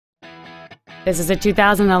This is a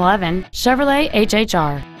 2011 Chevrolet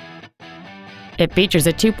HHR. It features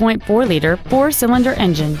a 2.4-liter four-cylinder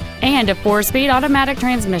engine and a 4-speed automatic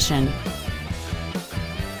transmission.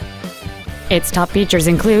 Its top features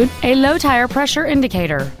include a low tire pressure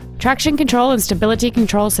indicator, traction control and stability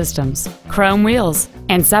control systems, chrome wheels,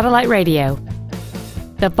 and satellite radio.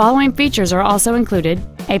 The following features are also included: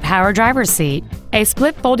 a power driver's seat, a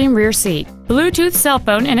split folding rear seat, Bluetooth cell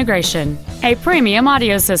phone integration, a premium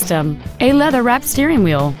audio system, a leather-wrapped steering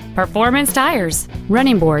wheel, performance tires,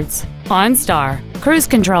 running boards, OnStar, cruise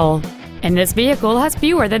control, and this vehicle has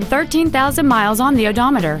fewer than 13,000 miles on the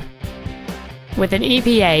odometer. With an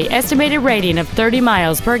EPA estimated rating of 30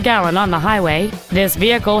 miles per gallon on the highway, this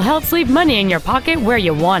vehicle helps leave money in your pocket where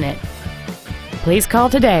you want it. Please call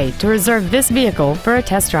today to reserve this vehicle for a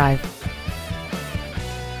test drive.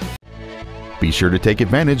 Be sure to take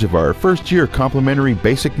advantage of our first-year complimentary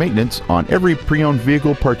basic maintenance on every pre-owned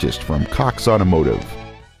vehicle purchased from Cox Automotive.